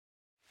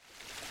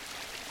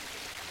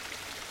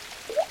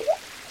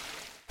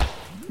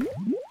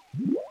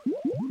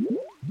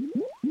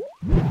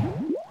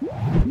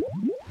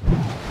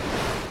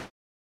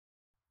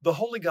The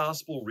Holy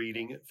Gospel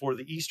reading for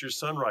the Easter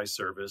sunrise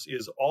service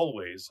is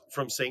always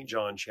from St.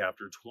 John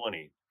chapter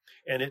 20,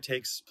 and it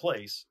takes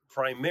place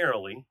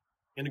primarily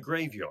in a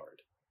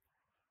graveyard.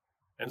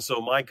 And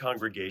so my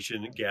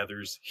congregation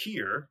gathers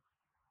here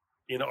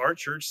in our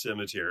church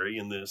cemetery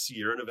in the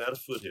Sierra Nevada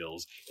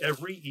foothills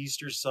every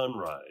Easter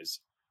sunrise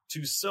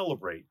to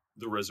celebrate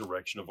the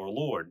resurrection of our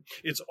Lord.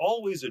 It's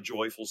always a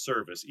joyful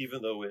service,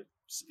 even though it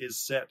is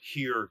set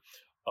here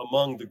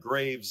among the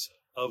graves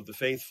of the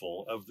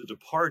faithful, of the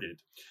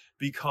departed,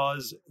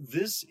 because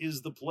this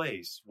is the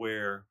place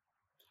where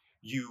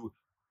you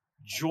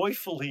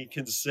joyfully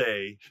can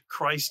say,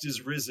 Christ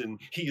is risen,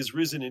 he is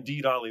risen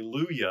indeed,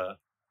 alleluia,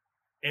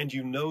 and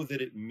you know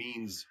that it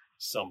means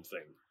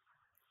something.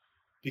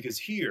 Because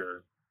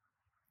here,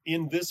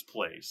 in this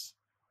place,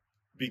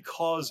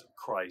 because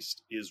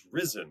Christ is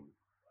risen,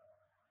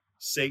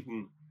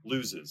 Satan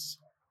loses,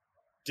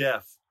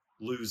 death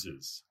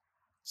loses,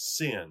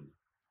 sin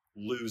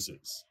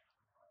loses.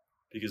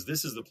 Because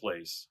this is the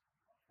place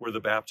where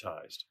the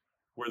baptized,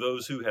 where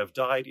those who have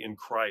died in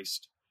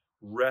Christ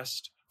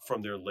rest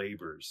from their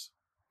labors,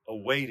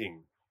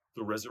 awaiting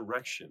the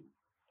resurrection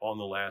on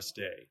the last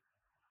day.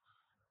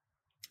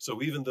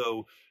 So even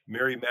though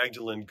Mary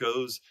Magdalene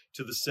goes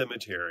to the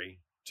cemetery,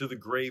 to the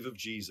grave of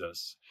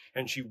Jesus,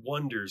 and she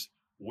wonders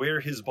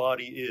where his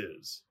body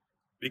is,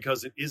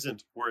 because it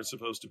isn't where it's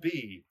supposed to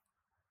be,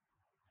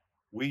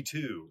 we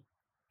too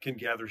can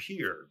gather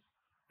here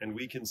and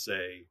we can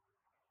say,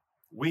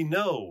 we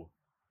know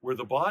where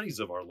the bodies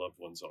of our loved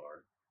ones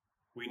are.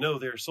 We know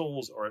their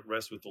souls are at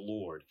rest with the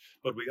Lord,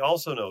 but we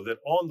also know that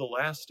on the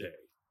last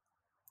day,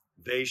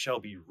 they shall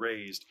be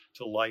raised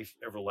to life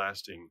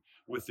everlasting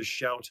with the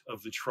shout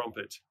of the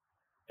trumpet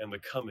and the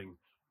coming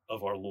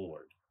of our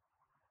Lord.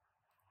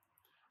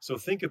 So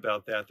think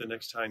about that the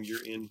next time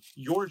you're in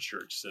your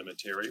church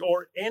cemetery,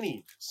 or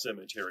any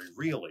cemetery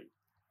really,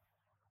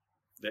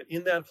 that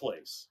in that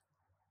place,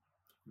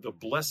 the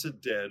blessed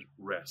dead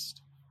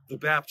rest, the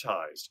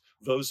baptized,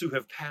 those who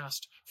have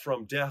passed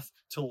from death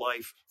to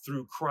life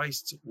through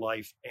Christ's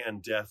life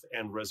and death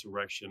and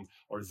resurrection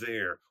are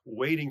there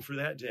waiting for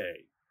that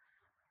day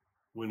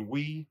when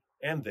we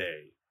and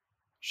they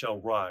shall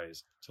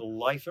rise to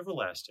life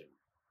everlasting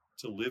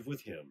to live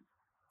with him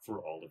for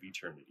all of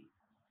eternity.